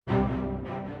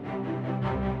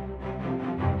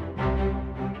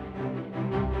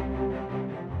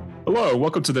Hello,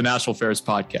 welcome to the National Affairs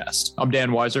Podcast. I'm Dan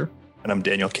Weiser. And I'm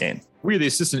Daniel Kane. We are the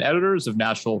assistant editors of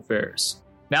National Affairs.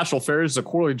 National Affairs is a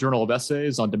quarterly journal of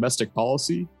essays on domestic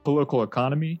policy, political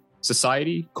economy,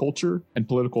 society, culture, and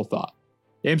political thought.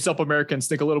 It aims to help Americans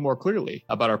think a little more clearly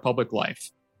about our public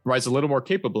life, rise a little more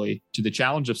capably to the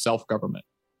challenge of self-government.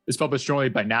 It's published jointly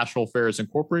by National Affairs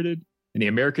Incorporated and the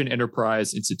American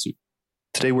Enterprise Institute.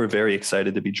 Today, we're very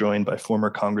excited to be joined by former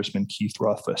Congressman Keith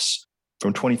Rothfus.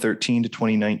 From 2013 to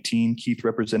 2019, Keith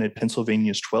represented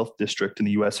Pennsylvania's 12th district in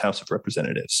the U.S. House of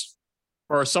Representatives.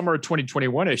 For our summer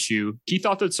 2021 issue, Keith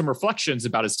authored some reflections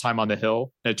about his time on the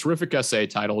Hill in a terrific essay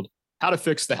titled How to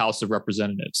Fix the House of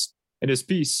Representatives. In his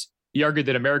piece, he argued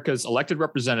that America's elected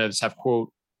representatives have,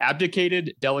 quote,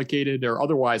 abdicated, delegated, or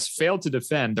otherwise failed to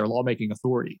defend their lawmaking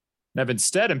authority, and have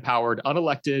instead empowered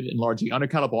unelected and largely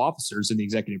unaccountable officers in the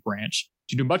executive branch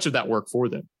to do much of that work for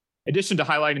them. In addition to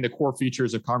highlighting the core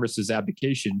features of Congress's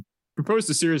abdication, he proposed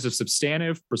a series of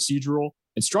substantive, procedural,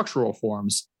 and structural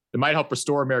reforms that might help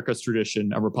restore America's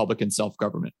tradition of Republican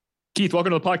self-government. Keith,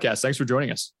 welcome to the podcast. Thanks for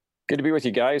joining us. Good to be with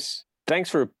you guys.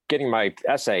 Thanks for getting my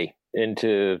essay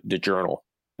into the journal.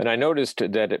 And I noticed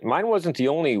that mine wasn't the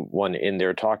only one in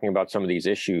there talking about some of these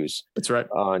issues. That's right.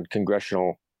 On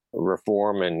congressional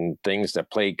reform and things that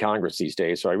plague Congress these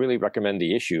days. So I really recommend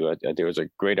the issue. There was a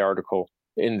great article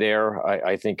in there.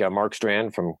 I think Mark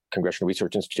Strand from Congressional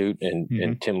Research Institute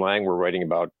and Tim Lang were writing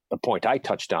about a point I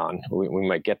touched on. We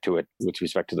might get to it with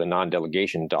respect to the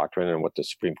non-delegation doctrine and what the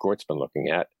Supreme Court's been looking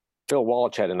at. Phil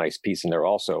Walsh had a nice piece in there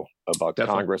also about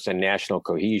Congress and national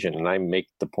cohesion. And I make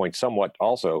the point somewhat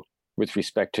also with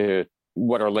respect to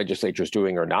what our legislature is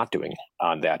doing or not doing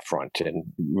on that front. And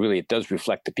really, it does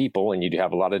reflect the people. And you do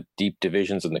have a lot of deep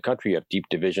divisions in the country. You have deep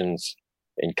divisions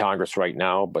in Congress right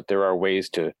now, but there are ways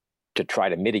to try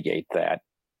to mitigate that.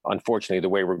 Unfortunately, the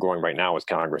way we're going right now with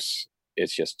Congress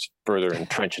is just further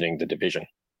entrenching the division.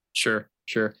 Sure.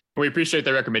 We appreciate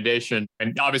the recommendation.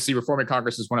 And obviously, reforming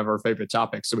Congress is one of our favorite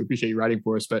topics. So we appreciate you writing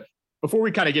for us. But before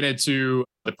we kind of get into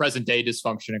the present day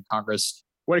dysfunction in Congress,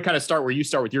 I want to kind of start where you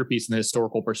start with your piece in the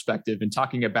historical perspective and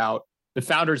talking about the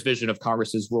founders' vision of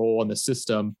Congress's role in the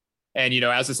system. And,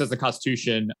 as it says in the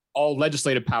Constitution, all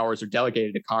legislative powers are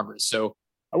delegated to Congress. So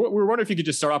we're wondering if you could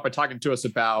just start off by talking to us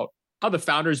about how the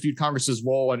founders viewed Congress's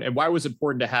role and why it was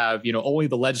important to have, only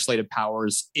the legislative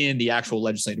powers in the actual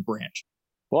legislative branch.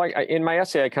 Well, in my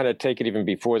essay, I kind of take it even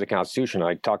before the Constitution.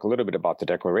 I talk a little bit about the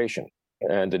Declaration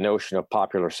and the notion of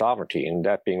popular sovereignty, and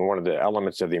that being one of the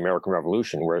elements of the American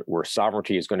Revolution, where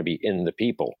sovereignty is going to be in the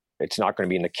people. It's not going to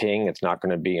be in the king. It's not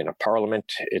going to be in a parliament.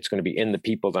 It's going to be in the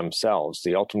people themselves,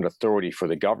 the ultimate authority for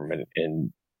the government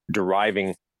in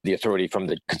deriving the authority from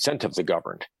the consent of the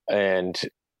governed. And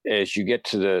as you get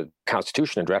to the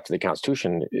Constitution and draft of the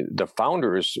Constitution, the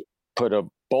founders put a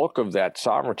bulk of that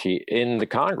sovereignty in the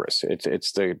Congress.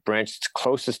 It's the branch that's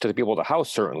closest to the people, the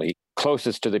House certainly,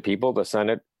 closest to the people, the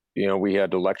Senate. We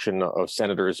had election of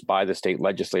senators by the state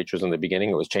legislatures in the beginning.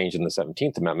 It was changed in the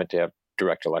 17th Amendment to have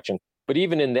direct election. But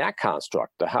even in that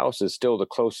construct, the House is still the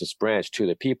closest branch to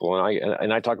the people.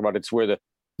 And I talk about it's where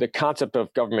the concept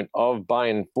of government of, by,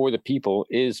 and for the people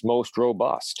is most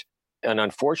robust. And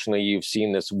unfortunately, you've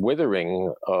seen this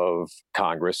withering of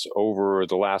Congress over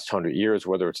the last 100 years,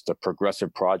 whether it's the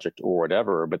Progressive Project or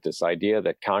whatever, but this idea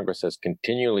that Congress has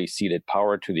continually ceded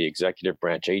power to the executive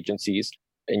branch agencies,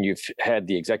 and you've had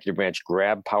the executive branch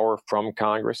grab power from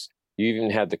Congress. You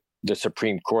even had the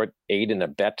Supreme Court aid and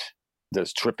abet the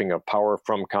stripping of power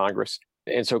from Congress.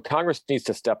 And so Congress needs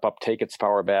to step up, take its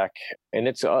power back, and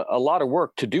it's a lot of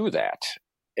work to do that.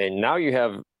 And now you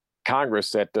have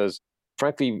Congress that does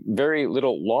frankly, very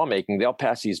little lawmaking. They'll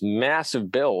pass these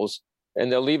massive bills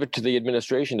and they'll leave it to the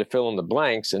administration to fill in the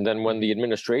blanks. And then when the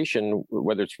administration,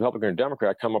 whether it's Republican or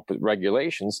Democrat, come up with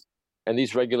regulations, and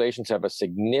these regulations have a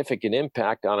significant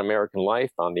impact on American life,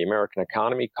 on the American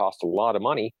economy, cost a lot of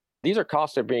money. These are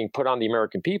costs that are being put on the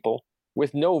American people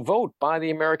with no vote by the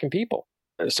American people.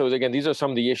 So again, these are some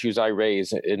of the issues I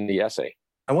raise in the essay.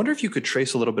 I wonder if you could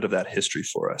trace a little bit of that history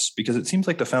for us, because it seems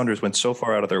like the founders went so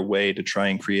far out of their way to try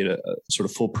and create a sort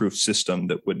of foolproof system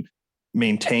that would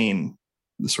maintain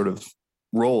the sort of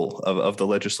role of the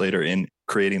legislator in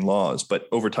creating laws. But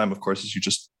over time, of course, as you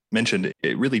just mentioned,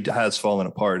 it really has fallen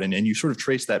apart. And you sort of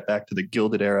trace that back to the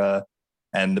Gilded Era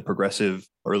and the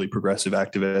early progressive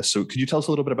activists. So could you tell us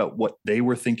a little bit about what they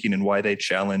were thinking and why they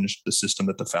challenged the system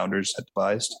that the founders had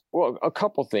devised? Well, a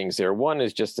couple things there. One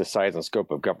is just the size and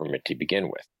scope of government to begin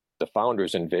with. The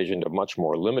founders envisioned a much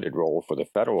more limited role for the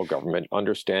federal government,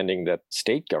 understanding that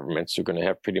state governments are going to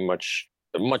have pretty much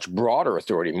a much broader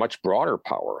authority, much broader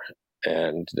power.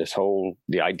 And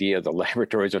the idea of the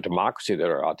laboratories of democracy that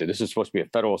are out there, this is supposed to be a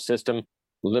federal system.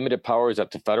 limited powers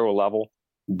at the federal level.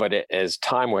 But as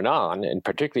time went on, and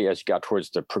particularly as you got towards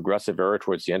the progressive era,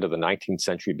 towards the end of the 19th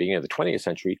century, beginning of the 20th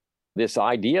century, this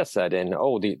idea set in,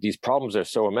 these problems are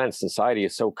so immense, society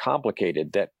is so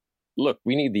complicated that, look,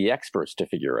 we need the experts to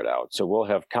figure it out. So we'll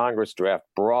have Congress draft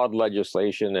broad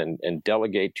legislation and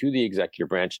delegate to the executive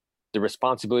branch the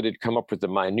responsibility to come up with the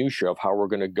minutia of how we're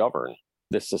going to govern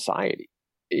this society.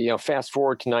 Fast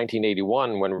forward to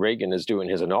 1981 when Reagan is doing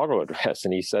his inaugural address,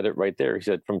 and he said it right there. He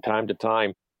said, from time to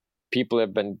time, people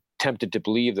have been tempted to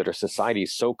believe that our society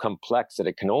is so complex that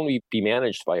it can only be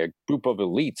managed by a group of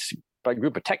elites, by a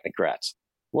group of technocrats.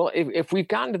 Well, if we've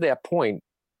gotten to that point,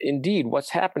 indeed, what's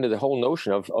happened to the whole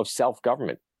notion of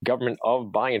self-government, government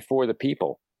of, by, and for the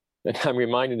people? And I'm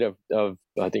reminded of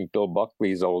I think, Bill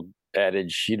Buckley's old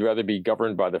adage, he'd rather be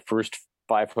governed by the first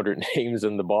 500 names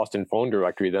in the Boston phone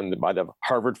directory than by the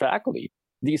Harvard faculty.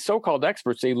 These so-called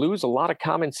experts, they lose a lot of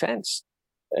common sense.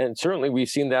 And certainly we've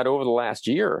seen that over the last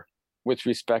year with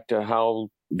respect to how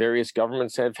various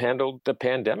governments have handled the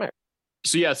pandemic.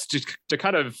 So yes, to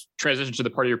kind of transition to the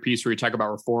part of your piece where you talk about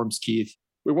reforms, Keith,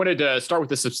 we wanted to start with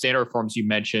the substantive reforms you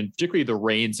mentioned, particularly the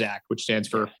REINS Act, which stands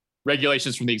for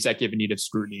Regulations from the Executive in Need of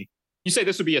Scrutiny. You say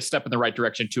this would be a step in the right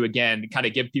direction to, again, kind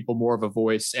of give people more of a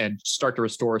voice and start to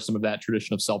restore some of that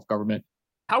tradition of self-government.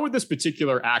 How would this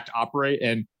particular act operate?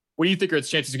 And what do you think are its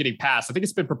chances of getting passed? I think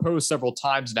it's been proposed several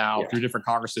times now through different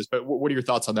Congresses, but what are your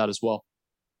thoughts on that as well?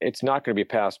 It's not going to be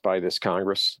passed by this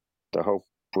Congress. The hope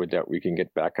would that we can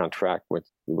get back on track with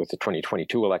the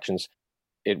 2022 elections.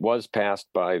 It was passed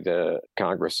by the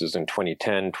Congresses in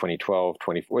 2010, 2012,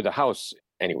 or the House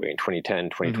anyway, in 2010,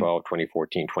 2012,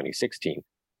 2014, 2016.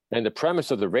 And the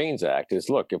premise of the REINS Act is,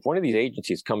 look, if one of these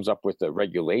agencies comes up with a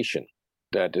regulation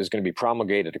that is going to be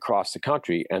promulgated across the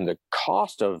country, and the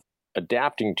cost of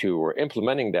adapting to or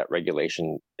implementing that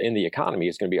regulation in the economy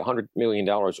is going to be $100 million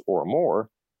or more,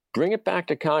 bring it back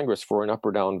to Congress for an up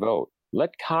or down vote.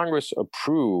 Let Congress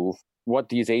approve what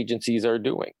these agencies are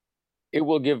doing. It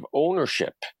will give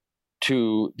ownership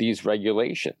to these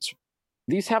regulations.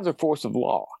 These have the force of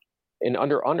law. And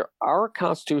under our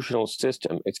constitutional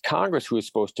system, it's Congress who is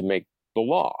supposed to make the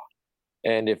law.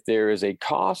 And if there is a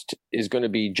cost is going to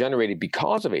be generated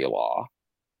because of a law,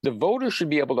 the voters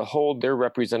should be able to hold their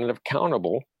representative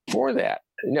accountable for that.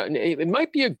 Now, it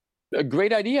might be a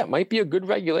great idea. It might be a good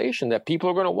regulation that people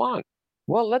are going to want.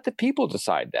 Well, let the people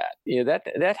decide that.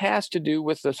 That has to do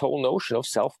with this whole notion of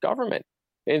self-government.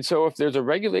 And so if there's a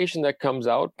regulation that comes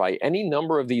out by any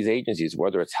number of these agencies,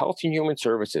 whether it's Health and Human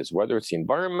Services, whether it's the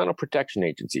Environmental Protection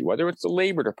Agency, whether it's the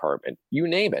Labor Department, you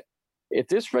name it, if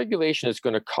this regulation is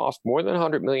going to cost more than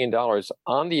 $100 million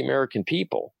on the American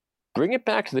people, bring it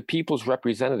back to the people's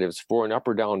representatives for an up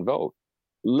or down vote.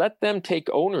 Let them take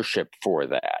ownership for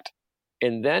that.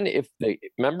 And then if the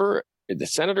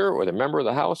senator or the member of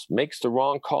the House makes the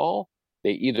wrong call,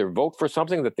 they either vote for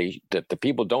something that the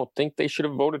people don't think they should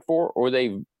have voted for, or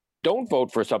they don't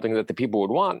vote for something that the people would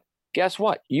want. Guess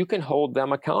what? You can hold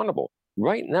them accountable.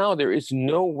 Right now, there is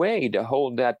no way to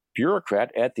hold that bureaucrat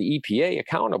at the EPA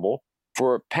accountable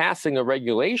for passing a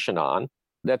regulation on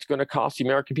that's going to cost the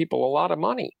American people a lot of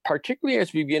money, particularly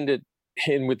as we begin to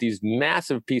in with these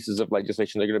massive pieces of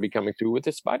legislation that are going to be coming through with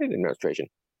this Biden administration.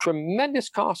 Tremendous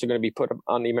costs are going to be put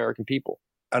on the American people.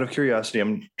 Out of curiosity,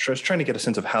 I'm just trying to get a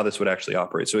sense of how this would actually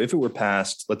operate. So if it were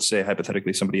passed, let's say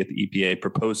hypothetically somebody at the EPA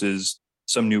proposes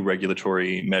some new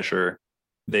regulatory measure,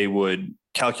 they would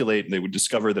calculate, they would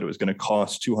discover that it was going to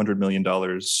cost $200 million,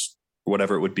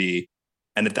 whatever it would be.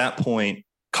 And at that point,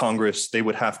 Congress, they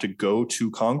would have to go to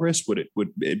Congress. Would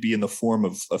it be in the form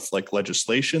of like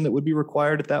legislation that would be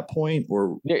required at that point?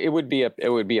 Or it would be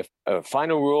a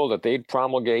final rule that they'd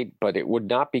promulgate, but it would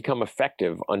not become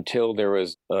effective until there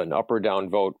is an up or down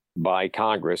vote by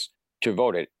Congress to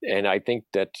vote it. And I think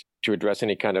that to address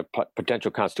any kind of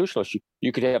potential constitutional issue,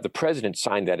 you could have the president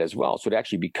sign that as well. So it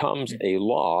actually becomes a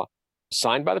law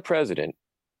signed by the president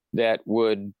that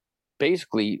would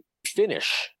basically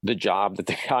finish the job that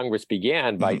the Congress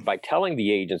began by telling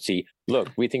the agency, look,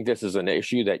 we think this is an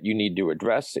issue that you need to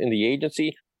address in the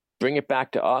agency. Bring it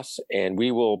back to us and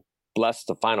we will bless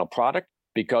the final product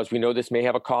because we know this may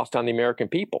have a cost on the American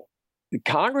people. The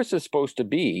Congress is supposed to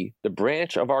be the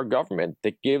branch of our government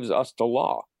that gives us the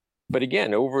law. But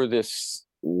again, over this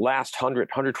last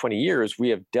 120 years, we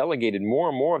have delegated more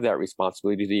and more of that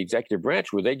responsibility to the executive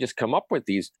branch, where they just come up with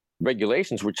these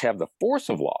regulations which have the force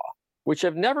of law, which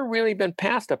have never really been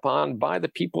passed upon by the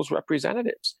people's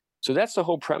representatives. So that's the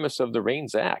whole premise of the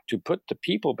REINS Act, to put the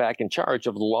people back in charge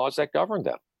of the laws that govern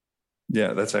them.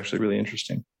 Yeah, that's actually really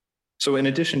interesting. So in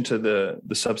addition to the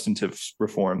substantive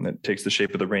reform that takes the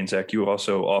shape of the REINS Act, you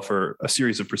also offer a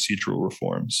series of procedural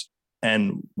reforms.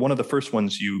 And one of the first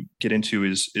ones you get into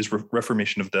is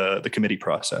reformation of the committee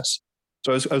process.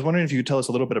 So I was wondering if you could tell us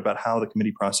a little bit about how the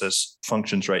committee process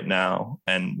functions right now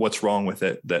and what's wrong with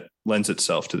it that lends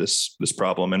itself to this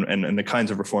problem and the kinds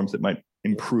of reforms that might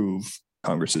improve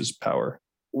Congress's power.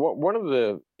 One of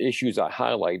the issues I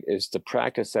highlight is the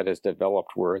practice that has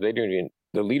developed where the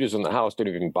leaders in the House don't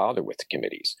even bother with the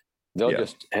committees. They'll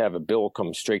just have a bill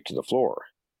come straight to the floor.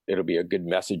 It'll be a good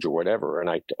message or whatever. And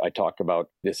I talk about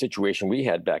the situation we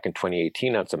had back in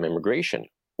 2018 on some immigration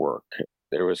work.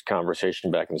 There was conversation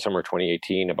back in the summer of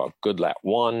 2018 about Goodlatte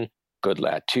 1,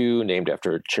 Goodlatte 2, named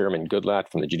after Chairman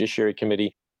Goodlatte from the Judiciary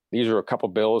Committee. These are a couple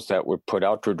bills that were put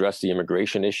out to address the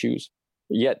immigration issues.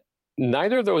 Yet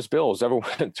neither of those bills ever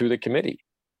went through the committee.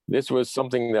 This was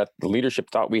something that the leadership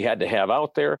thought we had to have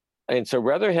out there. And so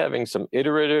rather having some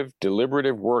iterative,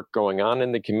 deliberative work going on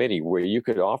in the committee where you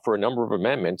could offer a number of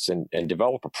amendments and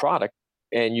develop a product,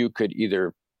 and you could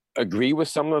either agree with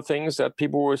some of the things that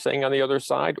people were saying on the other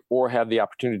side or have the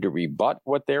opportunity to rebut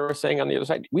what they were saying on the other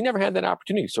side. We never had that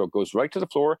opportunity. So it goes right to the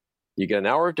floor. You get an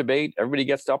hour of debate. Everybody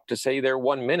gets up to say their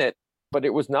 1 minute, but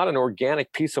it was not an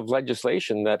organic piece of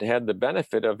legislation that had the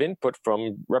benefit of input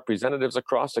from representatives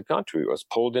across the country. It was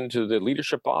pulled into the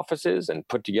leadership offices and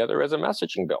put together as a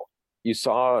messaging bill. You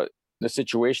saw the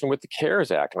situation with the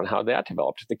CARES Act on how that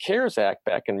developed. The CARES Act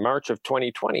back in March of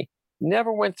 2020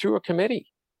 never went through a committee.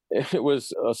 It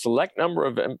was a select number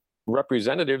of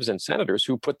representatives and senators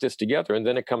who put this together, and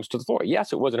then it comes to the floor.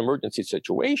 Yes, it was an emergency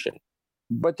situation,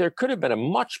 but there could have been a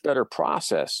much better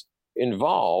process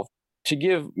involved to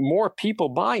give more people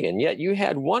buy-in. Yet you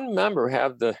had one member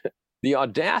have the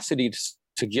audacity to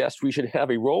suggest we should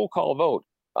have a roll call vote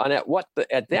on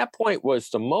at that point was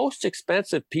the most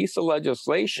expensive piece of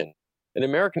legislation in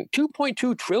American,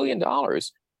 $2.2 trillion.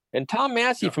 And Tom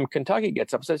Massey from Kentucky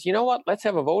gets up and says, you know what, let's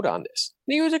have a vote on this.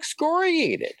 And he was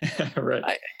excoriated.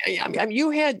 Right. I mean,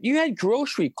 you had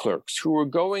grocery clerks who were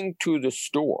going to the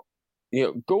store,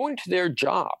 going to their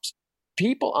jobs,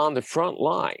 people on the front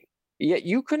line. Yet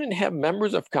you couldn't have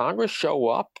members of Congress show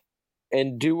up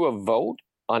and do a vote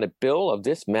on a bill of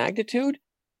this magnitude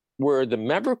where the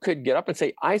member could get up and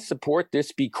say, I support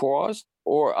this because,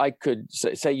 or I could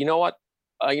say, you know what,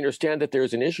 I understand that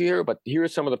there's an issue here, but here are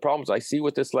some of the problems I see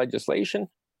with this legislation.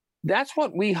 That's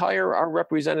what we hire our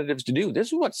representatives to do. This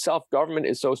is what self-government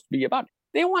is supposed to be about.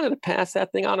 They wanted to pass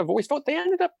that thing on a voice vote. They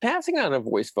ended up passing on a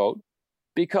voice vote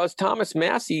because Thomas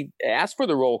Massey asked for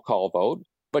the roll call vote,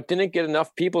 but didn't get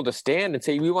enough people to stand and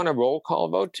say, we want a roll call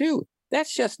vote too.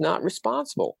 That's just not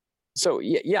responsible. So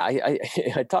I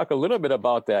talk a little bit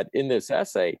about that in this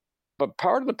essay. But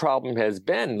part of the problem has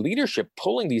been leadership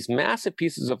pulling these massive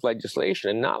pieces of legislation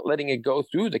and not letting it go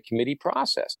through the committee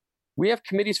process. We have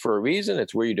committees for a reason.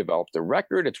 It's where you develop the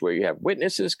record. It's where you have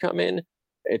witnesses come in.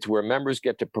 It's where members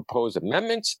get to propose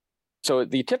amendments. So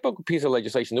the typical piece of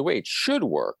legislation, the way it should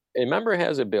work, a member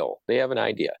has a bill. They have an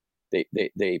idea.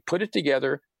 They put it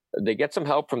together. They get some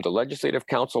help from the Legislative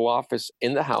Counsel office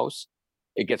in the House.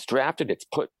 It gets drafted. It's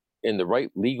put in the right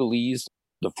legalese,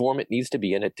 the form it needs to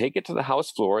be in it, take it to the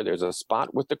House floor. There's a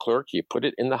spot with the clerk. You put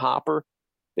it in the hopper.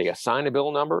 They assign a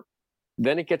bill number.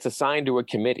 Then it gets assigned to a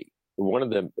committee, one of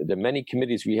the many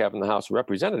committees we have in the House of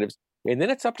Representatives. And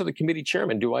then it's up to the committee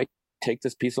chairman. Do I take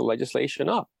this piece of legislation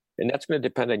up? And that's going to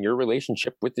depend on your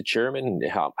relationship with the chairman.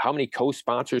 How many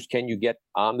co-sponsors can you get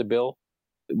on the bill?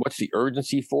 What's the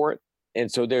urgency for it?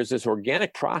 And so there's this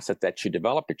organic process that should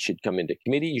develop. It should come into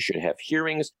committee. You should have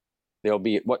hearings. There'll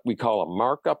be what we call a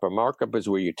markup. A markup is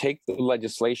where you take the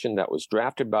legislation that was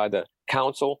drafted by the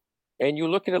council and you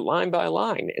look at it line by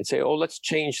line and say, oh, let's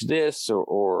change this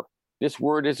or this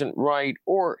word isn't right.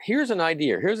 Or here's an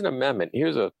idea. Here's an amendment.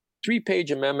 Here's a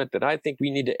 3-page amendment that I think we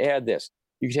need to add this.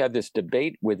 You could have this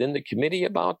debate within the committee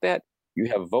about that. You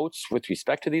have votes with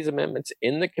respect to these amendments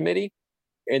in the committee.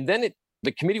 And then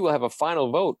the committee will have a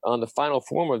final vote on the final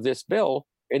form of this bill.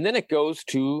 And then it goes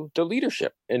to the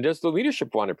leadership. And does the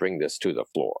leadership want to bring this to the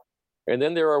floor? And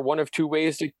then there are one of two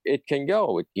ways it can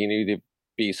go. It can either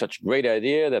be such a great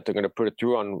idea that they're going to put it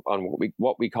through on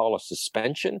what we call a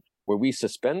suspension, where we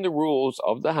suspend the rules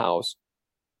of the House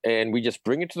and we just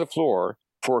bring it to the floor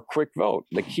for a quick vote.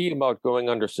 The key about going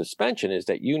under suspension is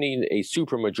that you need a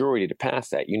supermajority to pass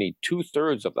that. You need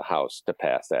 2/3 of the House to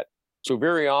pass that. So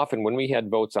very often when we had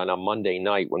votes on a Monday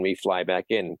night, when we fly back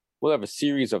in, we'll have a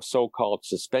series of so-called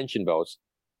suspension votes.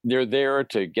 They're there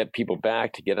to get people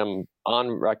back, to get them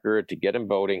on record, to get them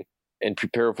voting, and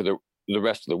prepare for the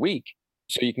rest of the week.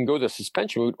 So you can go the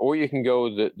suspension route, or you can go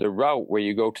the route where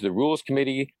you go to the Rules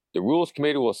Committee. The Rules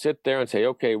Committee will sit there and say,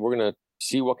 okay, we're going to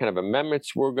see what kind of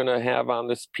amendments we're going to have on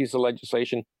this piece of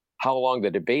legislation, how long the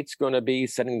debate's going to be,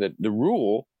 setting the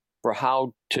rule. for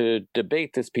how to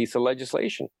debate this piece of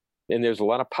legislation. And there's a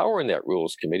lot of power in that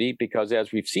Rules Committee because,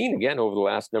 as we've seen again over the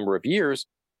last number of years,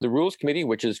 the Rules Committee,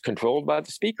 which is controlled by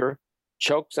the Speaker,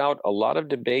 chokes out a lot of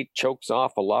debate, chokes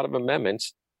off a lot of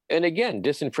amendments, and again,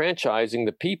 disenfranchising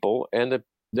the people and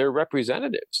their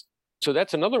representatives. So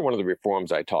that's another one of the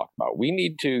reforms I talk about. We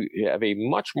need to have a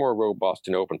much more robust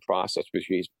and open process with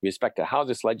respect to how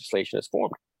this legislation is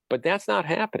formed. But that's not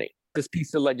happening. This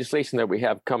piece of legislation that we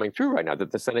have coming through right now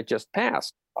that the Senate just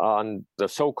passed on the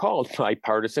so-called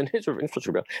bipartisan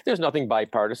infrastructure bill, there's nothing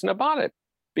bipartisan about it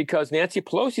because Nancy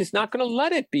Pelosi is not going to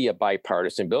let it be a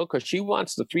bipartisan bill because she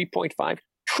wants the $3.5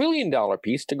 trillion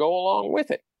piece to go along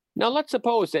with it. Now, let's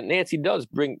suppose that Nancy does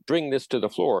bring this to the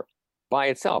floor by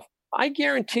itself. I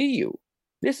guarantee you,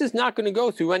 this is not going to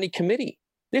go through any committee.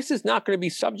 This is not going to be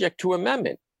subject to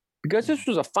amendment because this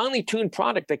was a finely tuned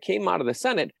product that came out of the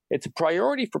Senate. It's a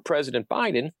priority for President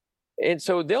Biden. And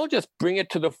so they'll just bring it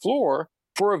to the floor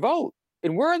for a vote.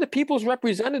 And where are the people's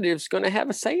representatives going to have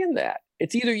a say in that?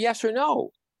 It's either yes or no.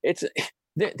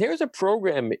 There's a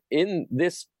program in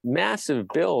this massive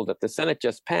bill that the Senate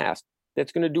just passed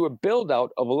that's going to do a build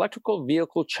out of electrical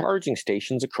vehicle charging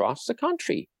stations across the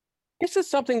country. This is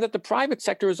something that the private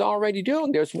sector is already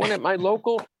doing. There's one at my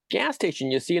local gas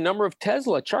station. You see a number of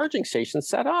Tesla charging stations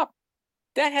set up.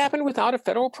 That happened without a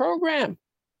federal program.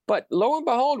 But lo and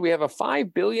behold, we have a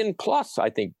 $5 billion plus,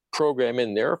 I think, program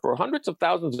in there for hundreds of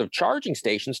thousands of charging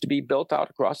stations to be built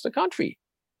out across the country.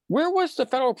 Where was the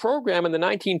federal program in the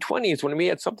 1920s when we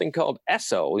had something called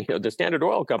Esso, the Standard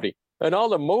Oil Company, and all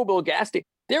the mobile gas stations?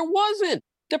 There wasn't.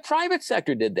 The private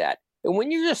sector did that. And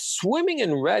when you're just swimming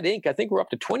in red ink, I think we're up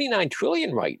to 29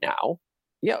 trillion right now.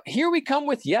 Yeah, here we come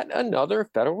with yet another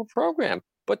federal program.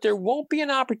 But there won't be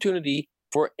an opportunity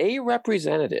for a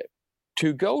representative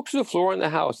to go to the floor in the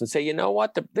House and say, you know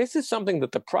what, this is something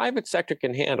that the private sector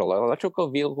can handle,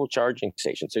 electrical vehicle charging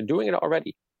stations. They're doing it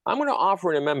already. I'm going to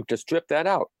offer an amendment to strip that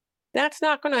out. That's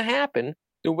not going to happen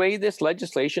the way this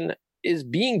legislation is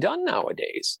being done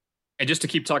nowadays. And just to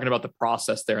keep talking about the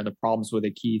process there and the problems with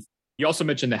it, Keith, you also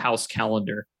mentioned the House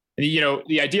calendar. And,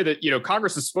 the idea that,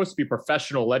 Congress is supposed to be a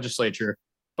professional legislature,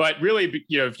 but really,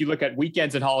 if you look at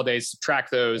weekends and holidays,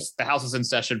 subtract those, the House is in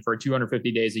session for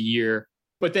 250 days a year.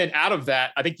 But then out of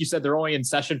that, I think you said they're only in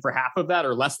session for half of that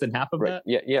or less than half of that.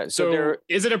 Yeah. So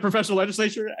is it a professional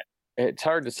legislature? It's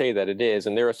hard to say that it is.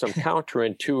 And there are some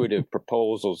counterintuitive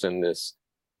proposals in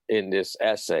this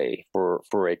essay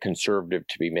for a conservative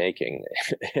to be making.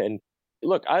 And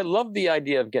look, I love the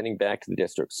idea of getting back to the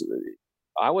districts.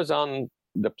 I was on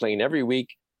the plane every week.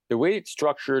 The way it's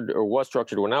structured or was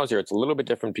structured when I was here, it's a little bit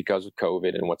different because of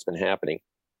COVID and what's been happening.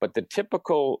 But the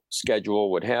typical schedule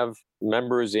would have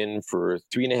members in for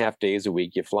 3.5 days a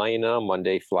week. You fly in on a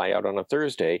Monday, fly out on a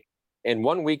Thursday. And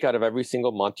 1 week out of every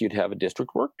single month, you'd have a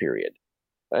district work period.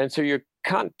 And so you're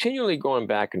continually going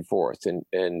back and forth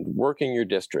and working your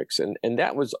districts. And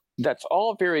that's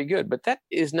all very good. But that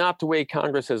is not the way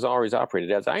Congress has always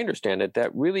operated. As I understand it,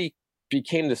 that really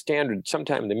became the standard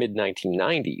sometime in the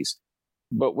mid-1990s.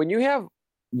 But when you have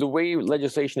the way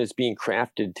legislation is being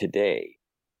crafted today,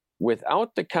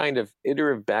 without the kind of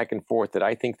iterative back and forth that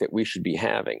I think that we should be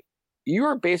having, you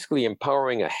are basically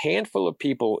empowering a handful of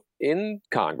people in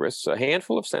Congress, a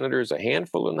handful of senators, a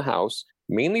handful in the House,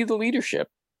 mainly the leadership,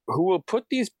 who will put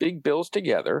these big bills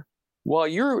together while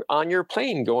you're on your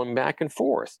plane going back and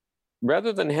forth.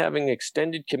 Rather than having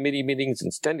extended committee meetings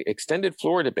and extended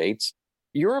floor debates,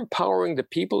 you're empowering the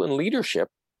people in leadership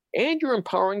and you're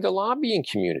empowering the lobbying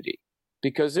community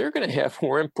because they're going to have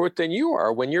more input than you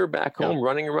are when you're back home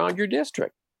running around your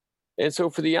district. And so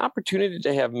for the opportunity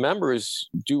to have members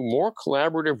do more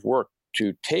collaborative work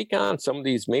to take on some of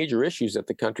these major issues that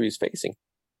the country is facing,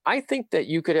 I think that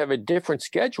you could have a different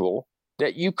schedule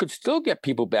that you could still get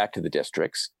people back to the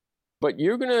districts, but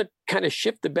you're going to kind of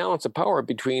shift the balance of power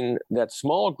between that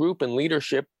small group and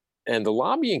leadership and the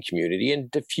lobbying community and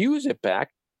diffuse it back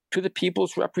to the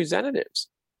people's representatives.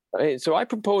 So I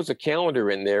propose a calendar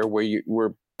in there where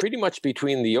we're pretty much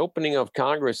between the opening of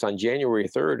Congress on January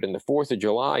 3rd and the 4th of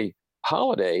July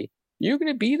holiday. You're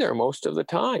going to be there most of the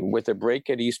time with a break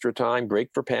at Easter time, break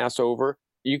for Passover.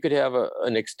 You could have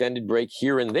an extended break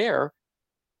here and there.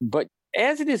 But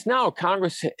as it is now,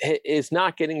 Congress is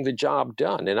not getting the job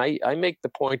done. And I make the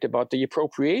point about the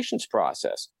appropriations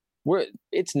process, where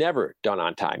it's never done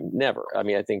on time, never. I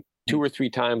mean, I think 2 or 3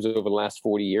 times over the last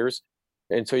 40 years.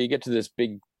 And so you get to this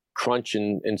big crunch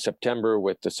in September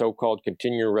with the so-called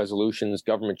continuing resolutions,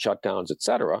 government shutdowns, et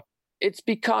cetera. It's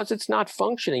because it's not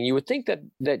functioning. You would think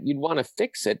that you'd want to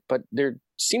fix it, but there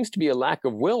seems to be a lack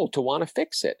of will to want to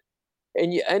fix it.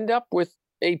 And you end up with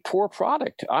a poor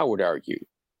product, I would argue.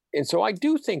 And so I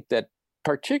do think that,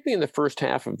 particularly in the first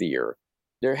half of the year,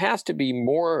 there has to be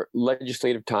more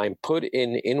legislative time put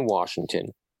in Washington.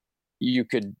 You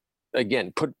could,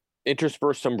 again,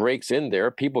 intersperse some breaks in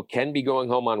there. People can be going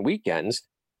home on weekends,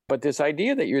 but this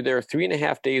idea that you're there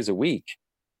 3.5 days a week,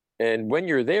 and when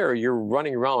you're there, you're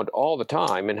running around all the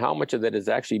time, and how much of that is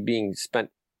actually being spent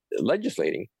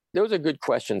legislating, those are good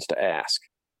questions to ask.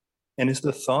 And is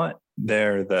the thought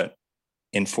there that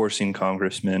enforcing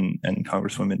congressmen and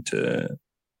congresswomen to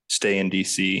stay in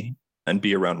DC and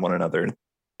be around one another?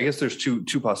 I guess there's two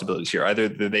possibilities here. Either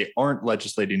they aren't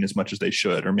legislating as much as they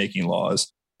should or making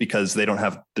laws because they don't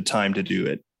have the time to do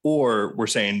it, or we're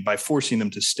saying by forcing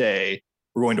them to stay,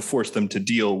 we're going to force them to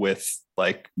deal with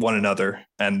like one another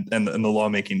and the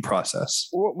lawmaking process.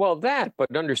 Well,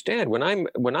 but understand,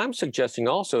 when I'm suggesting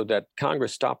also that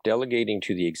Congress stop delegating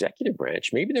to the executive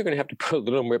branch, maybe they're going to have to put a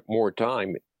little bit more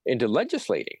time into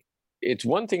legislating. It's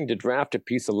one thing to draft a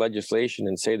piece of legislation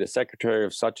and say the secretary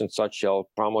of such and such shall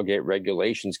promulgate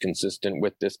regulations consistent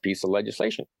with this piece of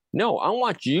legislation. No, I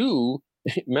want you,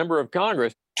 member of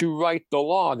Congress, to write the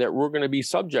law that we're going to be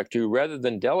subject to, rather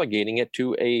than delegating it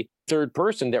to a third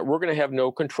person that we're going to have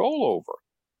no control over.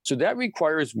 So that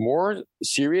requires more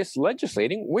serious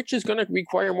legislating, which is going to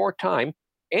require more time.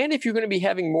 And if you're going to be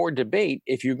having more debate,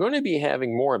 if you're going to be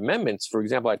having more amendments, for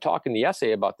example, I talk in the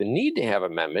essay about the need to have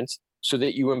amendments so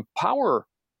that you empower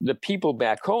the people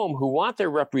back home who want their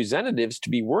representatives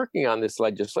to be working on this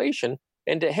legislation,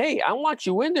 and to, hey, I want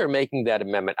you in there making that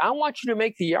amendment. I want you to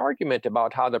make the argument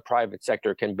about how the private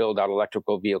sector can build out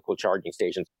electrical vehicle charging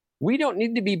stations. We don't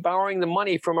need to be borrowing the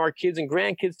money from our kids and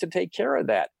grandkids to take care of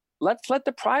that. Let's let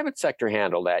the private sector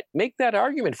handle that. Make that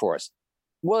argument for us.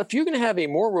 Well, if you're going to have a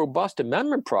more robust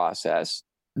amendment process,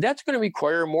 that's going to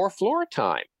require more floor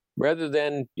time, rather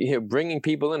than bringing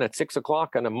people in at 6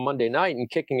 o'clock on a Monday night and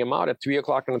kicking them out at 3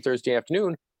 o'clock on a Thursday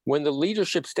afternoon, when the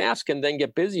leadership staffs can then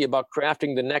get busy about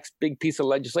crafting the next big piece of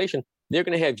legislation they're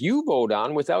going to have you vote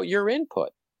on without your input.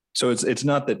 So it's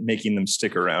not that making them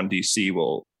stick around DC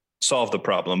will solve the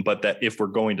problem, but that if we're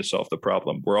going to solve the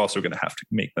problem, we're also going to have to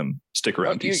make them stick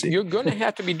around DC. You're going to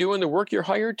have to be doing the work you're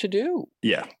hired to do.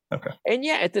 Yeah. Okay. And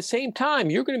yeah, at the same time,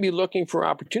 you're going to be looking for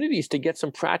opportunities to get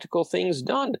some practical things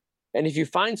done. And if you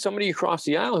find somebody across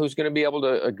the aisle who's going to be able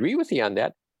to agree with you on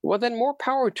that, well, then more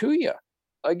power to you.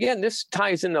 Again, this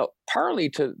ties in partly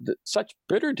to such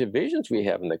bitter divisions we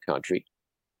have in the country.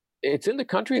 It's in the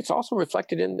country. It's also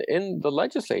reflected in the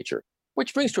legislature,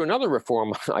 which brings to another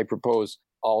reform I propose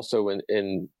also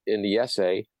in the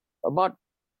essay about,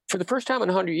 for the first time in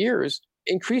 100 years,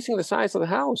 increasing the size of the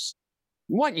House.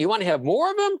 What, you want to have more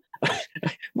of them?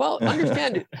 Well,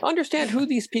 understand who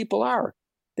these people are.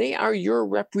 They are your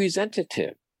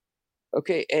representative.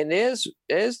 Okay, and as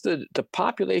the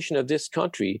population of this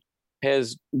country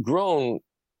has grown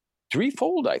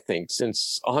threefold, I think,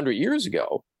 since 100 years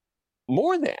ago,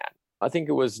 more than. I think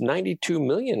it was 92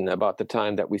 million about the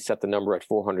time that we set the number at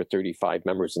 435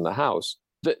 members in the House.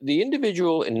 The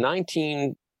individual in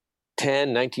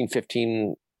 1910,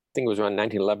 1915, I think it was around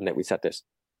 1911 that we set this,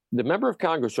 the member of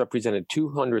Congress represented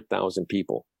 200,000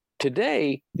 people.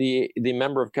 Today, the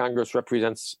member of Congress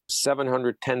represents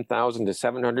 710,000 to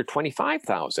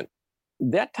 725,000.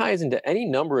 That ties into any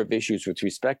number of issues with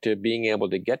respect to being able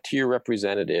to get to your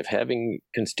representative, having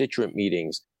constituent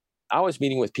meetings. I was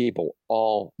meeting with people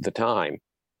all the time,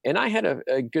 and I had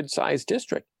a good-sized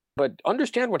district. But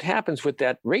understand what happens with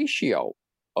that ratio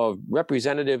of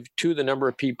representative to the number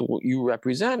of people you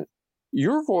represent.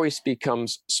 Your voice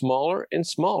becomes smaller and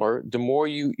smaller the more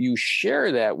you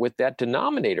share that with that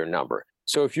denominator number.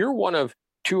 So if you're one of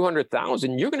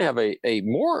 200,000, you're going to have a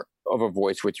more of a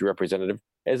voice with your representative,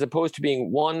 as opposed to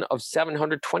being one of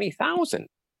 720,000.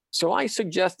 So I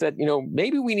suggest that,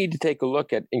 maybe we need to take a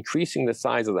look at increasing the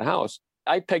size of the House.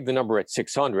 I pegged the number at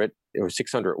 600 or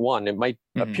 601. It might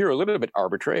appear a little bit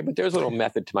arbitrary, but there's a little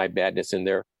method to my madness in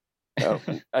there.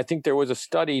 I think there was a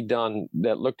study done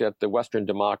that looked at the Western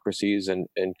democracies and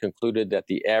concluded that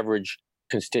the average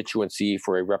constituency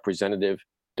for a representative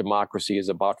democracy is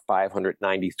about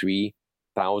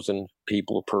 593,000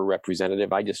 people per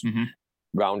representative. I just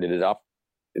rounded it up.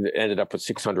 It ended up with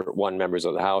 601 members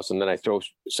of the House. And then I throw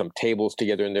some tables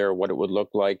together in there, what it would look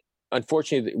like.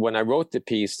 Unfortunately, when I wrote the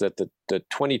piece, that the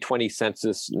 2020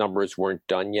 census numbers weren't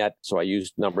done yet. So I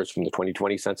used numbers from the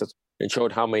 2020 census and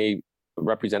showed how many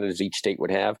representatives each state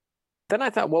would have. Then I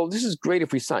thought, well, this is great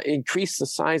if we increase the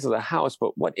size of the House,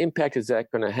 but what impact is that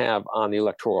going to have on the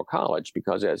Electoral College?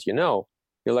 Because as you know,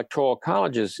 the Electoral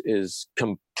College is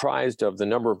comprised of the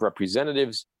number of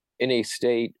representatives in a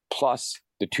state plus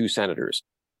the 2 senators.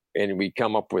 And we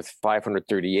come up with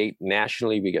 538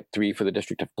 nationally. We get 3 for the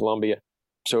District of Columbia.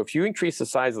 So if you increase the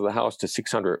size of the House to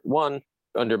 601,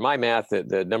 under my math,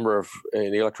 the number of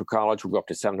in the Electoral College will go up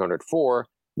to 704.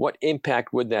 What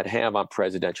impact would that have on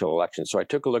presidential elections? So I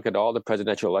took a look at all the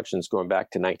presidential elections going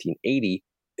back to 1980,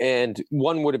 and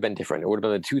one would have been different. It would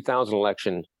have been the 2000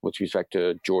 election with respect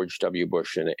to George W.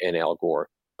 Bush and Al Gore.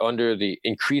 Under the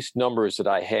increased numbers that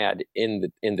I had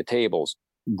in the tables,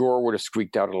 Gore would have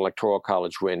squeaked out an Electoral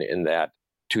College win in that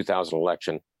 2000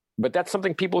 election. But that's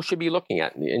something people should be looking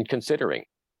at and considering.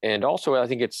 And also, I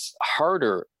think it's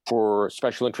harder for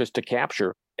special interests to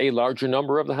capture a larger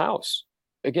number of the House.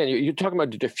 Again, you're talking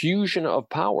about the diffusion of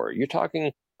power. You're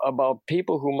talking about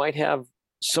people who might have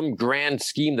some grand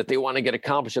scheme that they want to get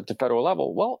accomplished at the federal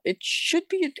level. Well, it should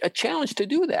be a challenge to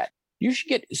do that. You should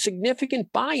get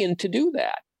significant buy-in to do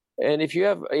that. And if you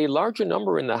have a larger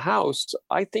number in the House,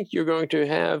 I think you're going to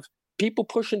have people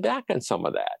pushing back on some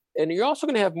of that. And you're also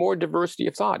going to have more diversity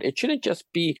of thought. It shouldn't just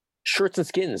be shirts and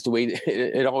skins the way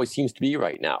it always seems to be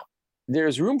right now.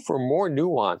 There's room for more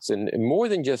nuance and more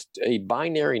than just a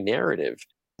binary narrative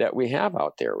that we have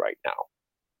out there right now.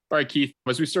 All right, Keith,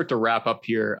 as we start to wrap up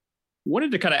here, I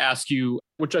wanted to kind of ask you,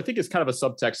 which I think is kind of a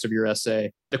subtext of your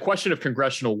essay, the question of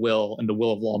congressional will and the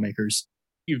will of lawmakers.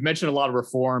 You've mentioned a lot of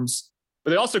reforms,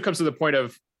 but it also comes to the point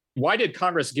of why did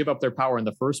Congress give up their power in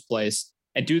the first place?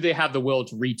 And do they have the will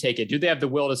to retake it? Do they have the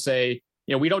will to say,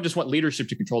 we don't just want leadership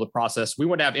to control the process. We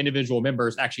want to have individual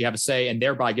members actually have a say and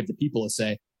thereby give the people a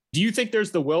say. Do you think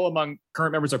there's the will among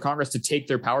current members of Congress to take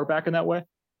their power back in that way?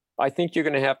 I think you're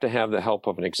going to have the help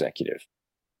of an executive.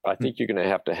 I think you're going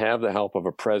to have the help of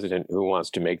a president who wants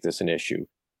to make this an issue.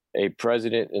 A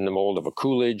president in the mold of a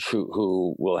Coolidge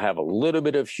who will have a little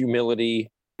bit of humility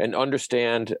and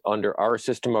understand under our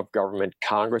system of government,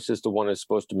 Congress is the one who's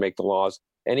supposed to make the laws,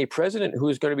 and a president who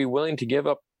is going to be willing to give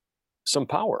up some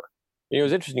power. It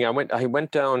was interesting. I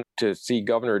went down to see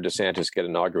Governor DeSantis get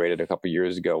inaugurated a couple of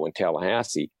years ago in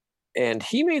Tallahassee, and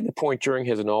he made the point during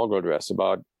his inaugural address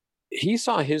about he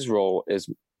saw his role as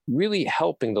really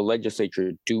helping the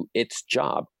legislature do its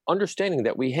job, understanding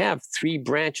that we have three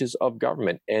branches of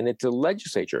government, and the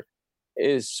legislature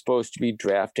is supposed to be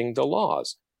drafting the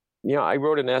laws. I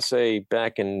wrote an essay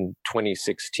back in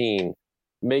 2016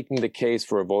 making the case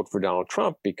for a vote for Donald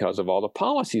Trump because of all the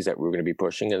policies that we were going to be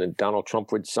pushing, and that Donald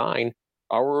Trump would sign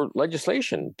our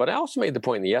legislation. But I also made the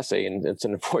point in the essay, and it's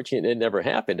unfortunate it never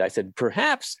happened. I said,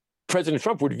 perhaps President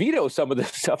Trump would veto some of the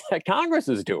stuff that Congress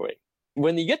is doing.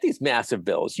 When you get these massive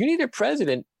bills, you need a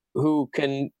president who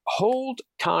can hold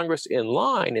Congress in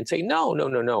line and say,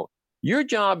 no. Your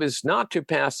job is not to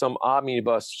pass some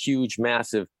omnibus, huge,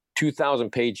 massive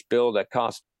 2,000-page bill that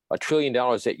costs $1 trillion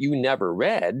that you never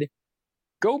read.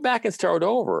 Go back and start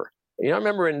over. I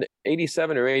remember in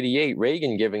 87 or 88,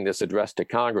 Reagan giving this address to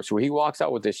Congress where he walks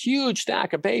out with this huge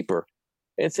stack of paper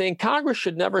and saying Congress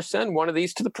should never send one of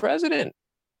these to the president.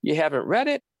 You haven't read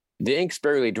it. The ink's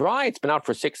barely dry. It's been out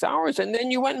for 6 hours, and then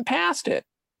you went and passed it.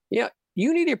 You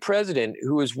need a president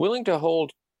who is willing to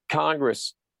hold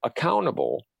Congress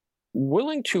accountable,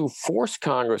 willing to force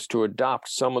Congress to adopt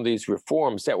some of these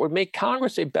reforms that would make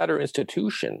Congress a better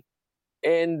institution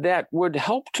and that would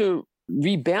help to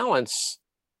rebalance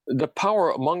the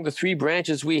power among the three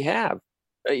branches we have.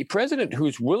 A president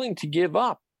who's willing to give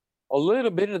up a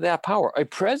little bit of that power, a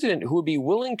president who would be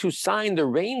willing to sign the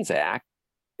REINS Act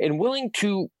and willing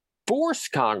to force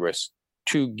Congress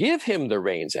to give him the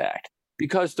REINS Act,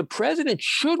 because the president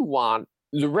should want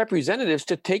the representatives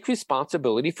to take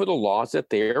responsibility for the laws that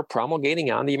they're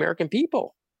promulgating on the American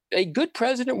people. A good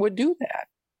president would do that.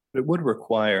 It would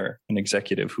require an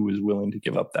executive who is willing to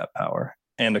give up that power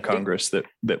and a Congress that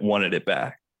wanted it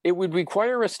back. It would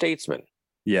require a statesman.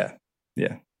 Yeah.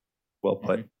 Well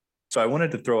put. Mm-hmm. So I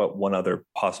wanted to throw out one other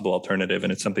possible alternative,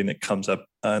 and it's something that comes up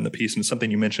in the piece, and it's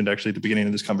something you mentioned actually at the beginning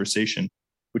of this conversation,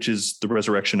 which is the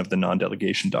resurrection of the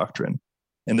non-delegation doctrine.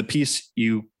 In the piece,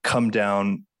 you come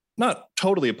down, not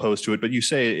totally opposed to it, but you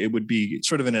say it would be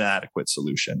sort of an inadequate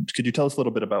solution. Could you tell us a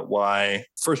little bit about why,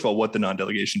 first of all, what the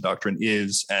non-delegation doctrine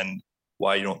is and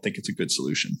why you don't think it's a good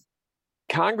solution?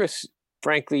 Congress,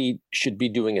 frankly, should be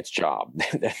doing its job.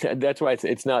 That's why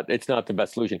it's not the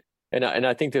best solution. And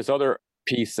I think this other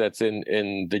piece that's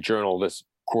in the journal this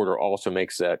quarter also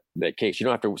makes that case. You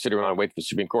don't have to sit around and wait for the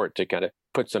Supreme Court to kind of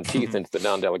put some teeth into the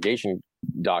non-delegation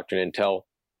doctrine and tell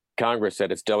Congress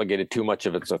that it's delegated too much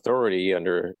of its authority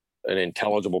under an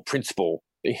intelligible principle.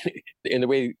 In the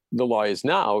way the law is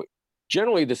now,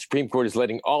 generally the Supreme Court is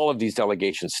letting all of these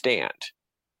delegations stand.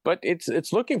 But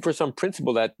it's looking for some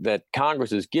principle that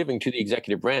Congress is giving to the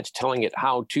executive branch, telling it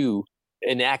how to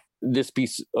enact this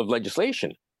piece of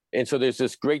legislation. And so there's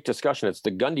this great discussion. It's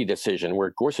the Gundy decision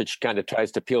where Gorsuch kind of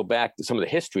tries to peel back some of the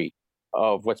history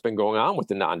of what's been going on with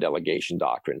the non-delegation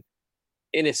doctrine.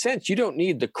 In a sense, you don't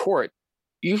need the court.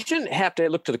 You shouldn't have to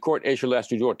look to the court as your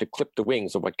last resort to clip the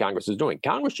wings of what Congress is doing.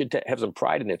 Congress should have some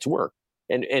pride in its work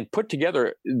and put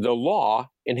together the law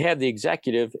and have the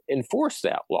executive enforce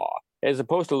that law, as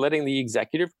opposed to letting the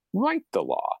executive write the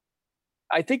law.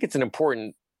 I think it's an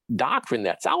important doctrine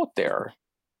that's out there.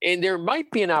 And there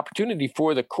might be an opportunity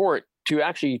for the court to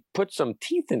actually put some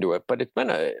teeth into it. But it's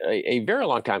been a very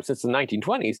long time, since the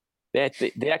 1920s, that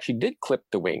they actually did clip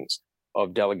the wings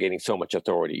of delegating so much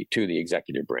authority to the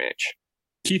executive branch.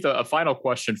 Keith, a final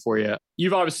question for you.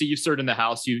 You've served in the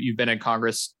House, you've been in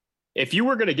Congress. If you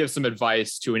were going to give some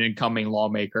advice to an incoming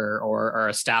lawmaker or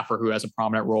a staffer who has a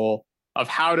prominent role of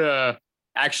how to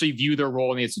actually view their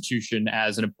role in the institution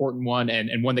as an important one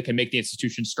and one that can make the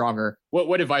institution stronger,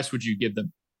 what advice would you give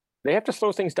them? They have to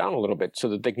slow things down a little bit so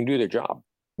that they can do their job.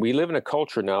 We live in a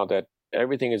culture now that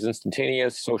everything is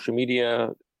instantaneous, social media,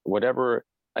 whatever.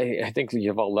 I think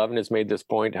Yuval Levin has made this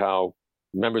point, how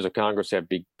members of Congress have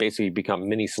basically become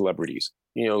mini celebrities.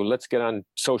 Let's get on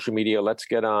social media, let's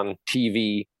get on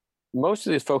TV. Most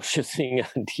of these folks you're seeing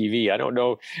on TV, I don't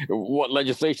know what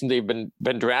legislation they've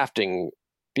been drafting,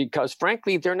 because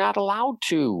frankly, they're not allowed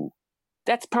to.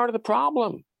 That's part of the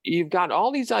problem. You've got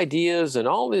all these ideas and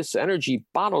all this energy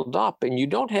bottled up, and you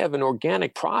don't have an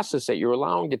organic process that you're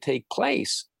allowing to take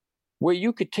place where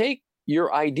you could take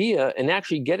your idea and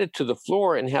actually get it to the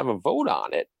floor and have a vote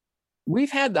on it.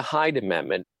 We've had the Hyde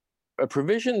Amendment, a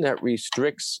provision that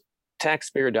restricts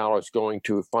taxpayer dollars going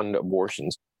to fund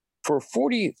abortions, for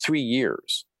 43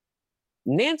 years.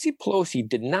 Nancy Pelosi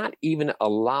did not even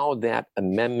allow that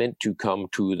amendment to come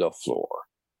to the floor.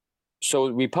 So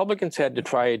Republicans had to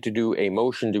try to do a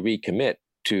motion to recommit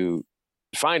to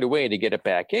find a way to get it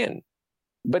back in.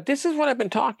 But this is what I've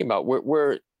been talking about,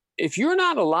 where if you're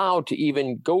not allowed to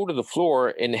even go to the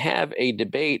floor and have a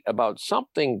debate about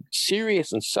something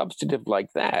serious and substantive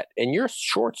like that, and you're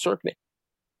short-circuiting,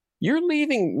 you're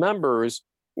leaving members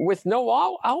with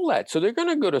no outlet. So they're going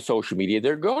to go to social media.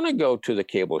 They're going to go to the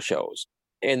cable shows.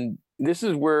 And this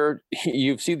is where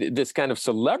you see this kind of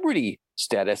celebrity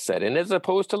status set in, as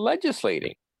opposed to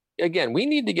legislating. Again, we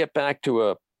need to get back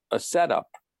to a setup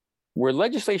where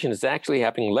legislation is actually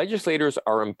happening. Legislators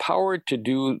are empowered to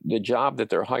do the job that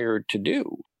they're hired to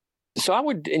do. So I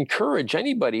would encourage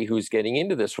anybody who's getting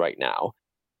into this right now,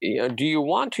 do you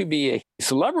want to be a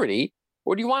celebrity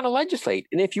or do you want to legislate?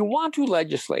 And if you want to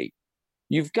legislate,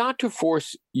 you've got to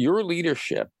force your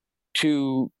leadership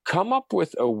to come up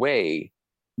with a way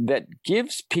that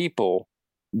gives people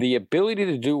the ability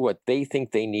to do what they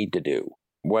think they need to do,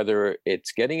 whether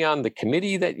it's getting on the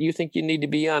committee that you think you need to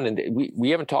be on. And we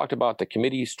haven't talked about the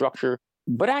committee structure,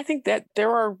 but I think that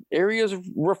there are areas of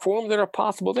reform that are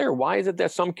possible there. Why is it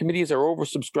that some committees are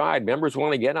oversubscribed? Members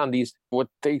want to get on these, what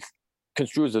they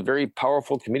construe as a very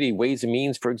powerful committee, Ways and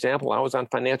Means, for example. I was on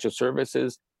Financial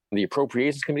Services, the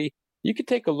Appropriations Committee. You could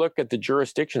take a look at the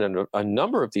jurisdiction of a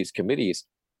number of these committees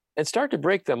and start to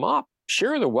break them up,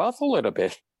 share the wealth a little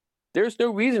bit. There's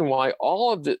no reason why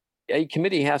a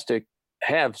committee has to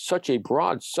have such a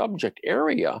broad subject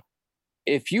area.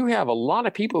 If you have a lot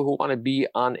of people who want to be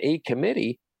on a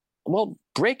committee, well,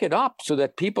 break it up so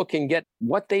that people can get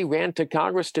what they ran to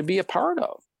Congress to be a part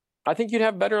of. I think you'd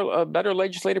have a better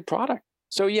legislative product.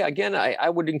 So yeah, again, I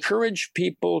would encourage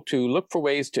people to look for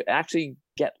ways to actually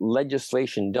get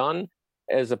legislation done,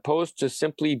 as opposed to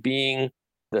simply being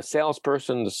the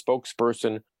salesperson, the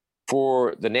spokesperson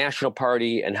for the national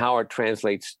party and how it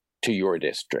translates to your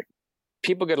district.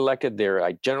 People get elected,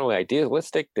 they're generally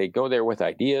idealistic, they go there with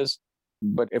ideas.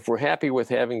 But if we're happy with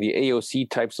having the AOC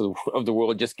types of the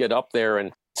world just get up there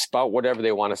and spout whatever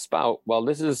they want to spout, well,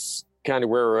 this is kind of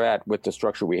where we're at with the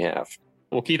structure we have.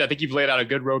 Well, Keith, I think you've laid out a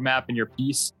good roadmap in your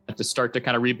piece to start to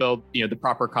kind of rebuild, the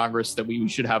proper Congress that we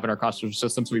should have in our constitutional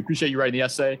system. So we appreciate you writing the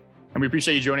essay, and we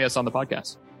appreciate you joining us on the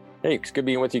podcast. Hey, it's good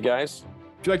being with you guys.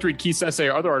 If you'd like to read Keith's essay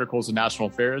or other articles in National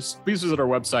Affairs, please visit our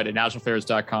website at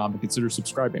nationalaffairs.com and consider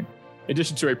subscribing. In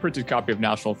addition to a printed copy of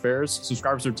National Affairs,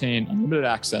 subscribers obtain unlimited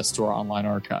access to our online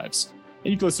archives.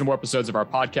 And you can listen to more episodes of our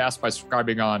podcast by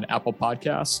subscribing on Apple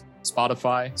Podcasts,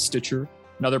 Spotify, Stitcher,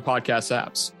 and other podcast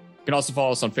apps. You can also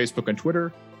follow us on Facebook and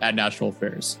Twitter at National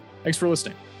Affairs. Thanks for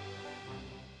listening.